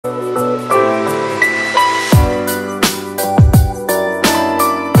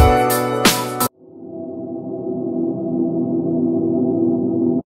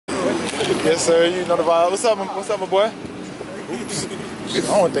Yes, sir. You know the vibe. What's up, my boy? Oops. I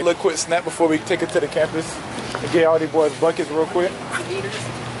don't think. A little quick snap before we take it to the campus and get all these boys buckets real quick.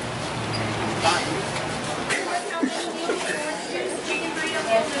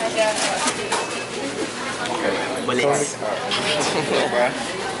 Bullets.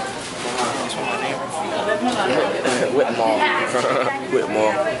 Whitmore. Whitmore.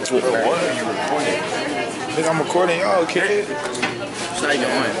 What are you recording? Nigga, I'm recording y'all, kid. It's not even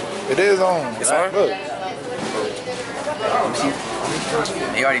on. It is on. It's on? Look.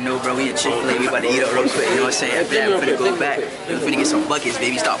 They already know, bro. We at Chick-fil-A. We about to eat up real quick. You know what I'm saying? After that, we're finna go back. We're finna get some buckets,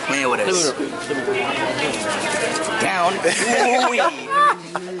 baby. Stop playing with us. Down.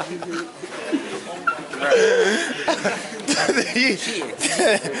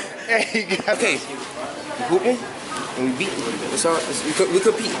 Okay. We hooping and we beat. It's all, we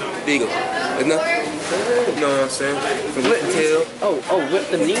compete. There you go. Enough. You know what I'm saying? From whip and tail. Oh, whip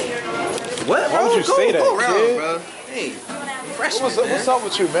the meat? What? Why would you say that, go around, kid? bro. Hey, freshman. What's up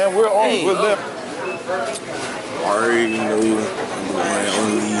with you, man? We're on. Hey, we're left. I already know I'm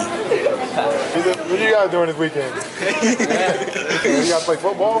only. What you guys doing this weekend? You guys play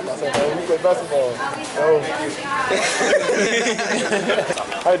football? I said, man, we play basketball. Oh.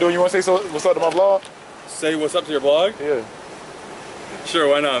 How you doing? You want to say what's up to my vlog? Say what's up to your blog? Yeah. Sure,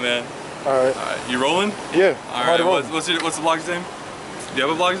 why not, man? All right. You rolling? Yeah. All right. What's the blog's name? Do you have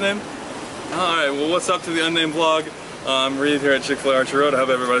a blog's name? All right. Well, what's up to the unnamed vlog? I'm Reed here at Chick-fil-A Archer Road. I hope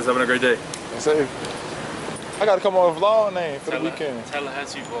everybody's having a great day. Yes, sir. I got to come on with a vlog name for the weekend.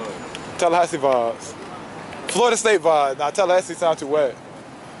 Tallahassee vlog. Tallahassee vibes. Florida State vibes. Nah, Tallahassee sound too wet.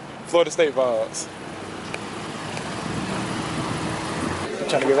 Florida State vibes. You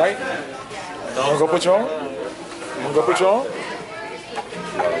trying to get right? You wanna go put you on? You wanna go put you on?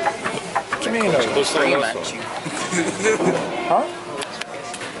 What you mean though? Huh?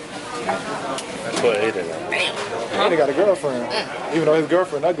 That's what Aiden is. Aiden got a girlfriend. Even though his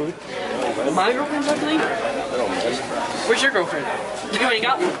girlfriend ugly. My girlfriend's ugly? Where's your girlfriend? You ain't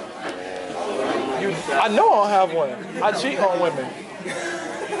got one. I know I don't have one. I cheat on women.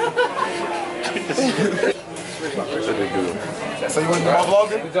 So you want to do my vlog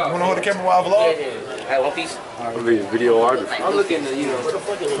then? You want to hold the camera while I vlog? Hey, One Piece. I'll be a videographer. I'm looking to,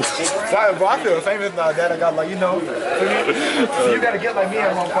 Sorry, bro, I feel famous now that I got like, so you got to get like me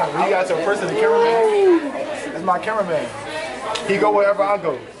at one point. When you got your person, the cameraman, that's my cameraman. He go wherever I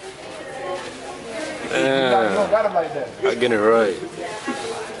go. You don't got him like that. I get it right.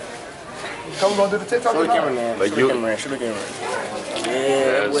 Come, we gonna do the TikTok or not? Like you. Shoot the camera.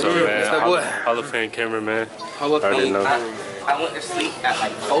 Yeah, so man, that boy? Hall of Fame cameraman. Hall of Fame. I went to sleep at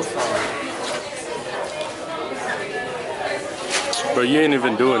like 4 Bro, you ain't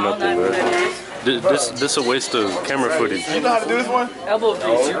even doing nothing, bro. This a waste of camera footage. You know how to do this one? Elbow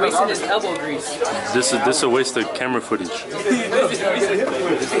grease. You're wasting this elbow grease. This a waste of camera footage.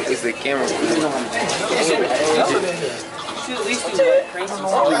 It's the camera. You should at least do what? Crazy.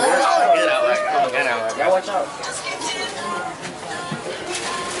 Get out, y'all watch out.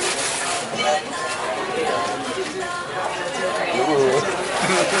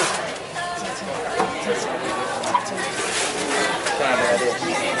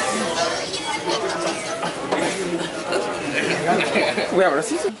 We have a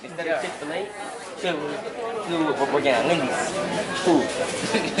receipt? Instead of Chick-fil-A, we're getting Wendy's. Who?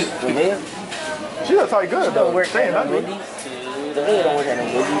 She looks like good though. We're Saying getting that. Wendy's.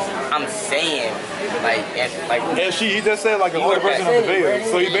 I'm saying, And he just said like a older version of the video.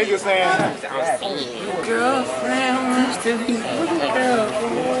 So he basically saying, girlfriend wants to be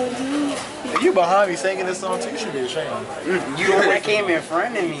if you behind me singing this song too, you should be ashamed. You already came in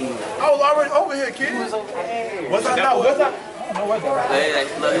front of me. I was already over here, kid. What's that now? What's that? I don't know what that.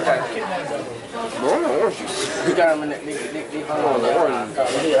 You got him in that nigga.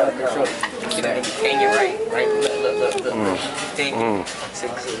 Hang it right. Look. I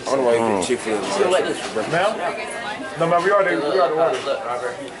don't know why you put Chick-fil-A. Ma'am? No, man, we already ordered. Look,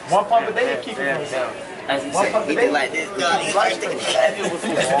 Robert. One pump a day, keep it down. As he said, he did like this.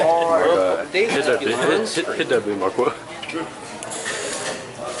 Hit that bit, Marco.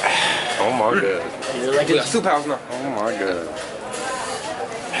 Oh my god. We got soup house now. Oh my god.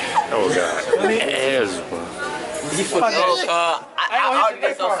 Oh god. Ass, bro. I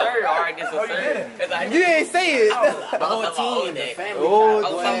get so sorry. You ain't say it. The whole team, the family. I was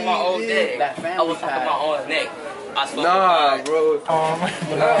talking about old neck. I was talking about old neck. Nah, bro.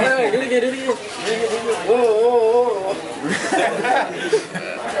 Whoa.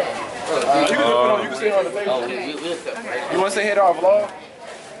 You can say it on the Facebook. You want to say hey to our vlog?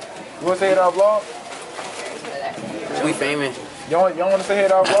 You want to say hey to our vlog? We famous. You don't want to say hey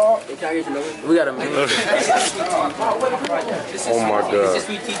to our vlog? We got a man. Oh my god.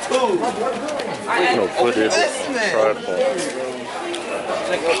 No, put it in tripod.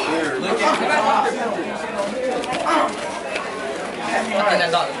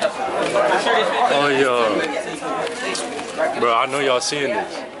 Oh yeah. Bro, I know y'all seeing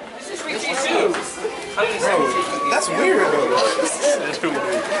this. That's weird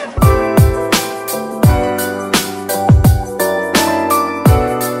though.